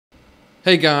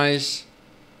Hey guys,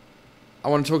 I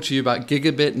want to talk to you about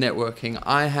gigabit networking.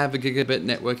 I have a gigabit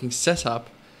networking setup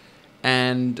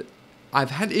and I've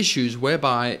had issues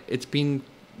whereby it's been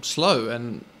slow,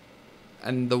 and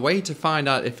the way to find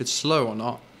out if it's slow or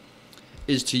not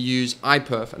is to use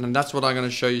IPERF, and that's what I'm going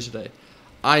to show you today.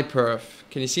 IPERF.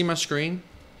 Can you see my screen?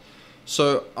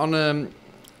 So on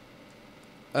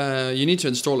you need to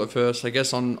install it first. I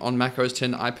guess on Mac OS X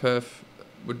IPERF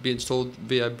would be installed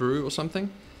via brew or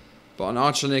something. But on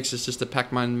Arch Linux, it's just a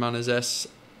pacman-s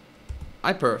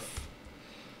IPERF.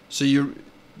 So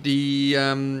the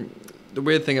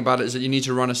weird thing about it is that you need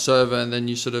to run a server and then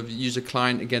you sort of use a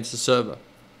client against the server.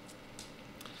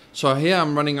 So here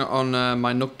I'm running on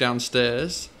my Nook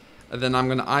downstairs, and then I'm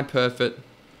going to IPERF it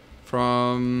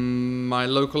from my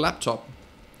local laptop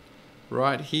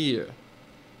right here.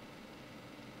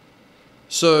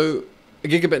 So a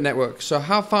gigabit network. So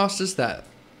how fast is that?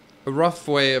 A rough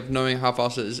way of knowing how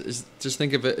fast it is just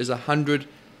think of it as 100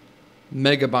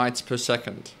 megabytes per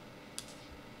second.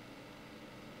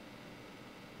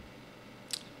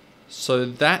 So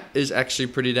that is actually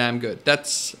pretty damn good.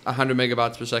 That's 100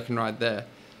 megabytes per second right there.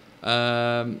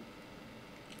 I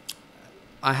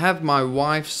have my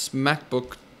wife's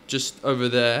MacBook just over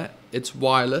there. It's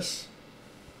wireless.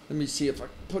 Let me see if I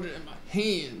can put it in my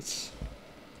hands.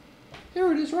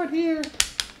 Here it is right here.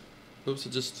 Oops,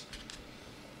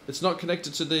 it's not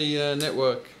connected to the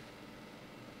network.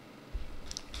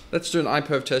 Let's do an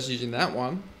IPERF test using that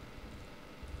one.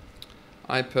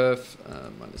 IPERF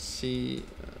 -c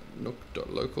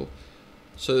nook.local.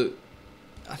 So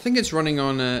I think it's running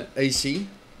on AC.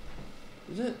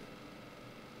 Is it?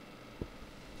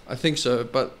 I think so,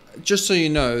 but just so you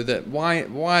know that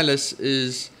wireless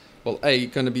is, well, A,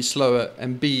 going to be slower,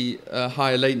 and B,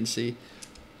 higher latency.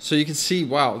 So you can see,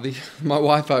 wow, my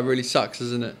Wi-Fi really sucks,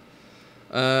 isn't it?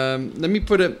 Let me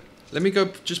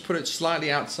just put it slightly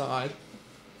outside.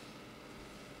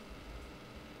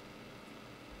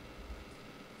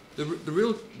 The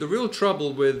real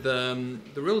trouble with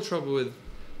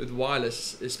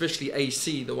wireless, especially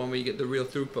AC, the one where you get the real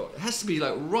throughput, it has to be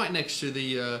like right next to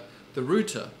the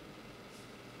router.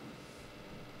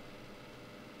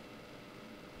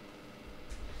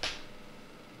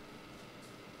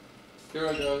 Here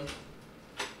I go.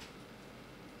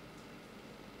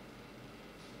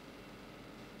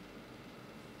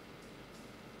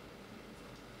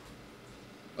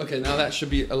 Okay, now that should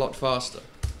be a lot faster.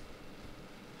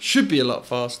 Should be a lot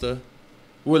faster.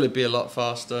 Will it be a lot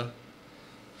faster?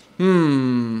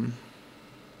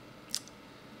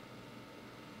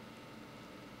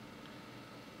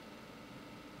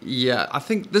 Yeah, I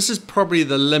think this is probably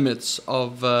the limits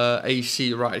of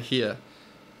AC right here.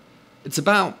 It's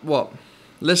about, what,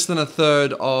 less than a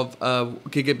third of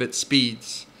gigabit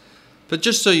speeds. But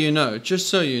just so you know,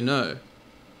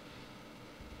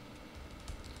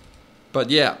 But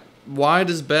yeah, wide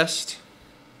is best.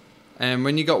 And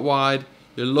when you got wide,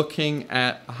 you're looking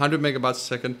at 100 megabytes a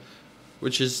second,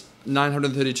 which is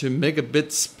 932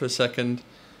 megabits per second.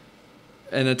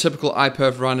 And a typical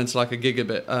IPERF run, it's like a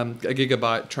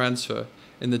gigabyte transfer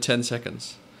in the 10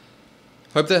 seconds.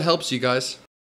 Hope that helps you guys.